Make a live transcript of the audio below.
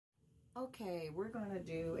Okay, we're gonna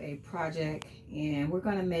do a project and we're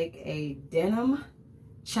gonna make a denim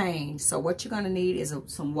chain. So what you're gonna need is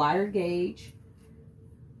some wire gauge,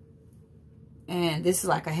 and this is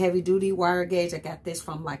like a heavy duty wire gauge. I got this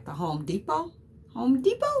from like the Home Depot.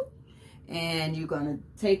 And you're gonna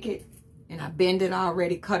take it, and I bend it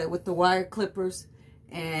already, cut it with the wire clippers,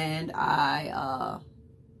 and I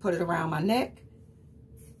put it around my neck.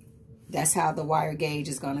 That's how the wire gauge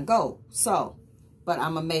is gonna go. So, but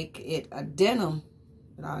I'm gonna make it a denim.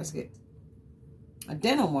 I always get a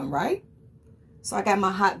denim one, right? So I got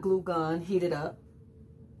my hot glue gun heated up.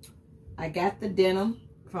 I got the denim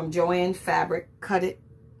from Joann Fabric, cut it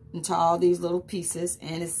into all these little pieces,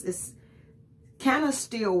 and it's kind of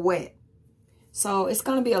still wet. So it's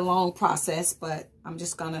gonna be a long process, but I'm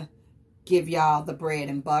just gonna give y'all the bread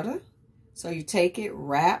and butter. So you take it,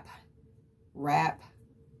 wrap it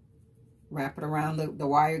around the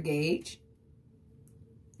wire gauge.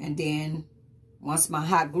 And then once my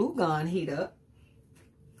hot glue gun heat up,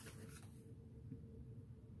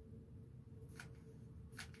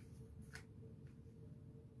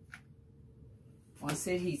 once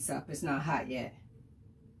it heats up, it's not hot yet.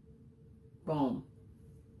 Boom.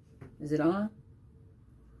 Is it on?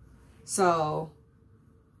 So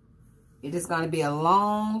it is going to be a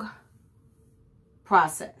long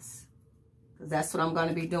process, because that's what I'm going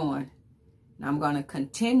to be doing. And I'm going to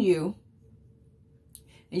continue.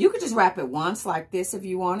 And you could just wrap it once like this if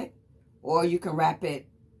you want it, or you can wrap it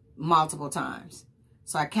multiple times.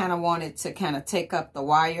 So I kind of want it to kind of take up the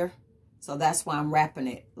wire. So that's why I'm wrapping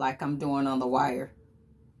it like I'm doing on the wire,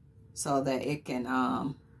 so that it can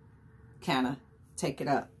kind of take it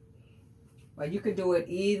up. But you could do it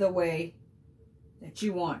either way that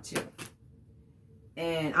you want to.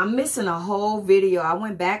 And I'm missing a whole video. I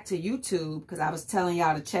went back to YouTube because I was telling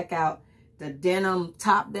y'all to check out the denim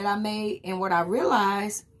top that I made, and what I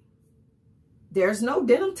realized, there's no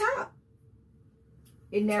denim top.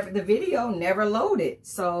 The video never loaded,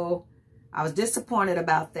 so I was disappointed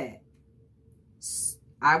about that.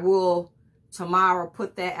 I will tomorrow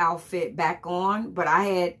put that outfit back on, but I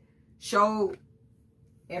had showed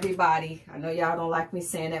everybody, I know y'all don't like me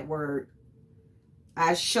saying that word,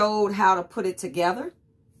 I showed how to put it together.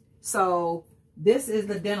 So this is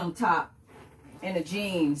the denim top and the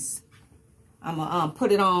jeans. I'm gonna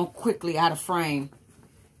put it on quickly out of frame.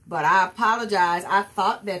 But I apologize. I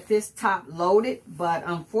thought that this top loaded, but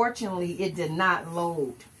unfortunately it did not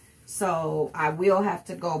load. So I will have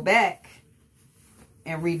to go back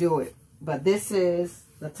and redo it. But this is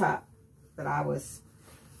the top that I was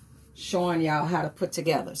showing y'all how to put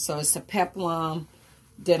together. So it's a peplum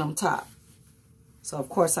denim top. So of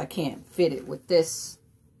course I can't fit it with this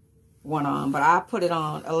one on, but I'll put it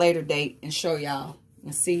on a later date and show y'all.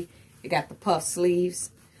 And see, it got the puff sleeves.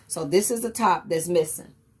 So this is the top that's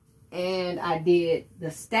missing. And I did the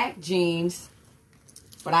stack jeans,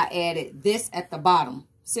 but I added this at the bottom.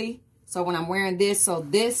 See? So when I'm wearing this, so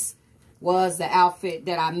this was the outfit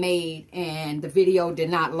that I made, and the video did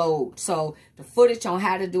not load. So the footage on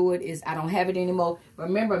how to do it is, I don't have it anymore.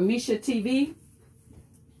 Remember Misha TV?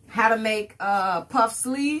 How to make puff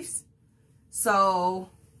sleeves. So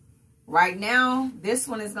right now, this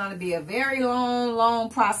one is going to be a very long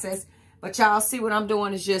process. But y'all see what I'm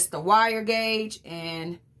doing is just the wire gauge,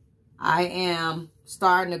 and I am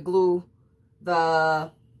starting to glue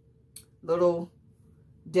the little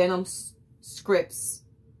denim scripts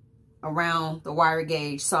around the wire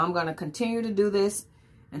gauge. So I'm going to continue to do this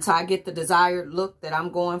until I get the desired look that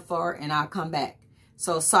I'm going for, and I'll come back.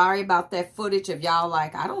 So sorry about that footage. If y'all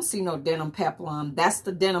like, I don't see no denim peplum. That's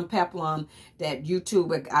the denim peplum that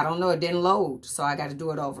YouTube, I don't know, it didn't load. So I got to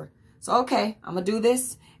do it over. So okay, I'm going to do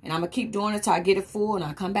this, and I'm going to keep doing it till I get it full, and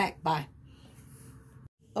I'll come back. Bye.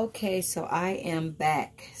 Okay, so I am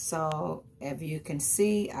back. So if you can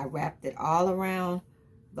see, I wrapped it all around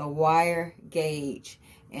the wire gauge.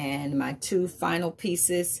 And my two final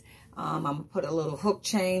pieces, I'm going to put a little hook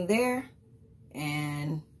chain there,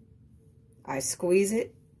 and I squeeze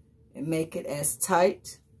it and make it as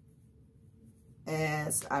tight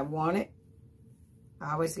as I want it.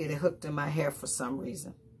 I always get it hooked in my hair for some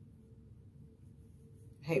reason.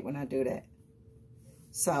 I hate when I do that.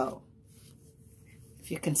 So,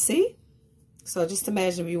 if you can see, so just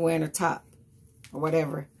imagine if you're wearing a top or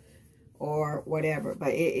whatever, but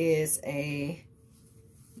it is a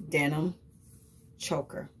denim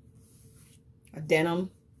choker, a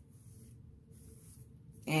denim.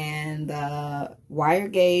 And the wire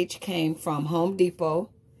gauge came from Home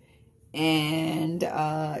Depot. And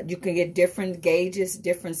you can get different gauges,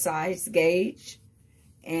 different size gauge.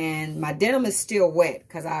 And my denim is still wet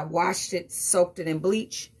because I washed it, soaked it in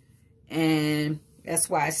bleach. And That's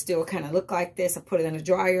why it still kind of look like this. I put it in the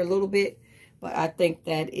dryer a little bit, but I think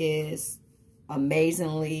that is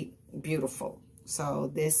amazingly beautiful.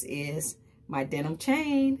 So this is my denim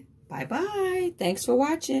chain. Bye-bye. Thanks for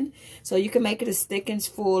watching. So you can make it as thick and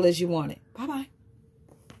full as you want it. Bye-bye.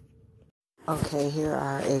 Okay, here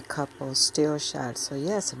are a couple still shots. So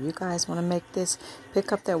yes, if you guys want to make this,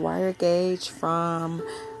 pick up that wire gauge from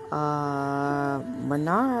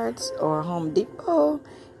Menards or Home Depot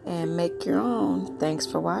and make your own. Thanks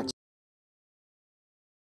for watching.